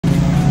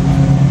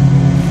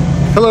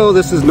Hello,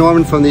 this is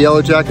Norman from the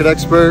YellowJacket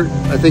Expert.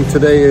 I think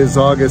today is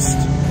August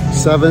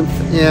 7th,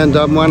 and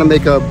I want to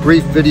make a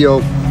brief video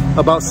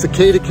about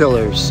cicada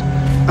killers.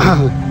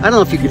 I don't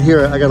know if you could hear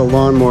it. I got a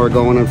lawnmower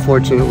going,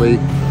 unfortunately.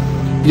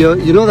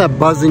 You know that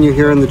buzzing you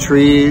hear in the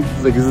tree?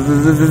 Like,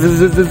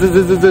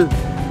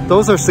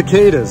 those are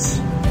cicadas.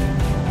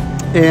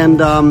 And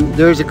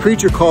there's a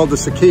creature called the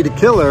cicada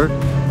killer,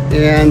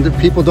 and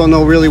people don't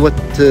know really what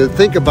to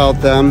think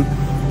about them.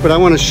 But I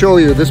want to show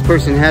you, this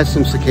person has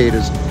some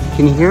cicadas.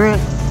 Can you hear it?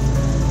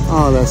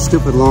 Oh, that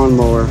stupid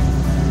lawnmower.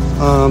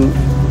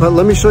 But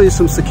let me show you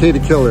some cicada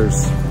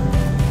killers.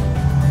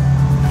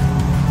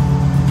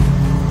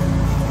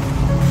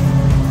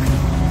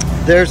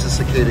 There's a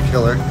cicada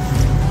killer.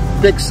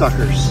 Big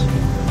suckers.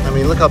 I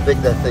mean, look how big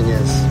that thing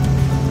is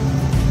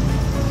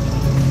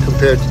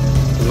compared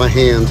to my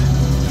hand.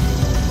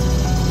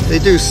 They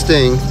do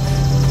sting.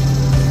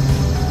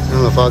 I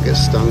don't know if I'll get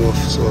stung,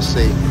 so we'll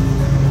see.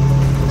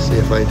 We'll see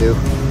if I do.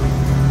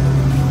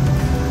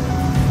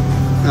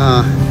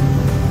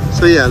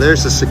 So yeah,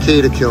 there's a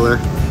cicada killer.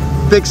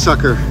 Big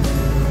sucker.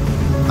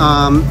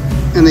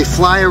 And they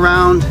fly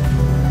around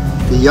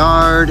the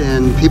yard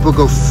and people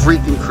go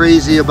freaking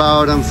crazy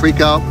about them, freak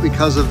out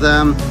because of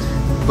them.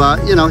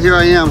 But you know, here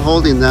I am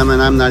holding them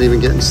and I'm not even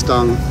getting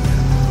stung.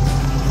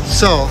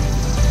 So,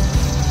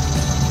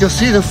 you'll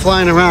see them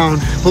flying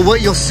around, but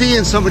what you'll see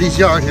in somebody's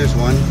yard, here's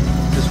one,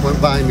 just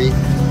went by me.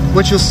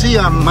 What you'll see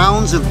are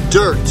mounds of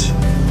dirt.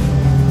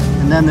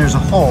 And then there's a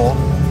hole,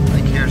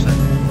 like here's a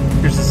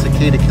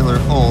cicada killer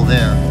hole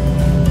there.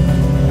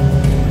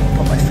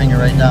 Put my finger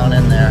right down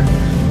in there.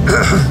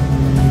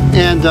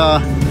 And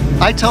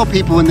I tell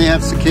people when they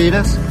have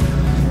cicadas,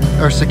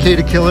 or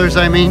cicada killers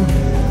I mean,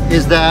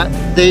 is that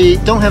they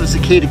don't have a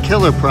cicada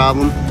killer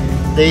problem,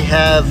 they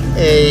have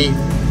a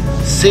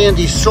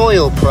sandy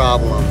soil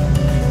problem.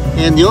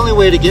 And the only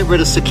way to get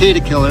rid of cicada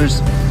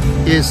killers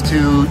is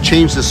to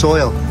change the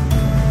soil.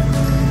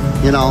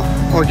 You know,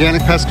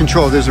 organic pest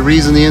control. There's a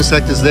reason the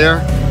insect is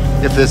there.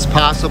 If it's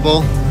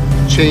possible,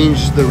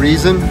 change the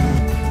reason.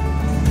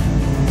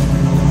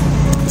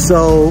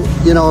 So,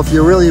 you know, if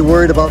you're really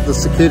worried about the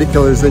cicada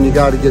killers, then you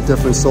got to get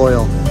different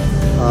soil.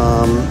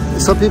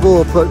 Some people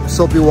will put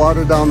soapy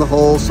water down the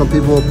hole. Some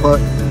people will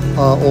put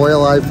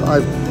oil.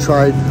 I've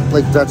tried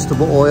like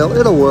vegetable oil.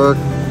 It'll work.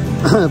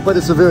 But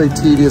it's a very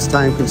tedious,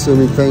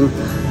 time-consuming thing.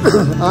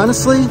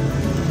 Honestly,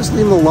 just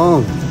leave them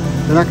alone.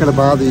 They're not going to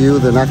bother you.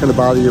 They're not going to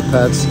bother your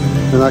pets.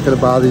 They're not going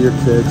to bother your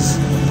kids.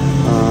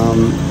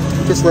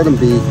 Just let them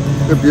be.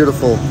 They're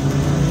beautiful.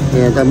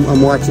 And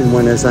I'm watching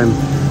one as I'm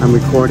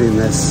recording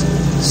this.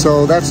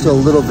 So that's a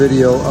little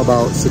video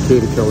about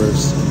cicada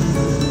killers.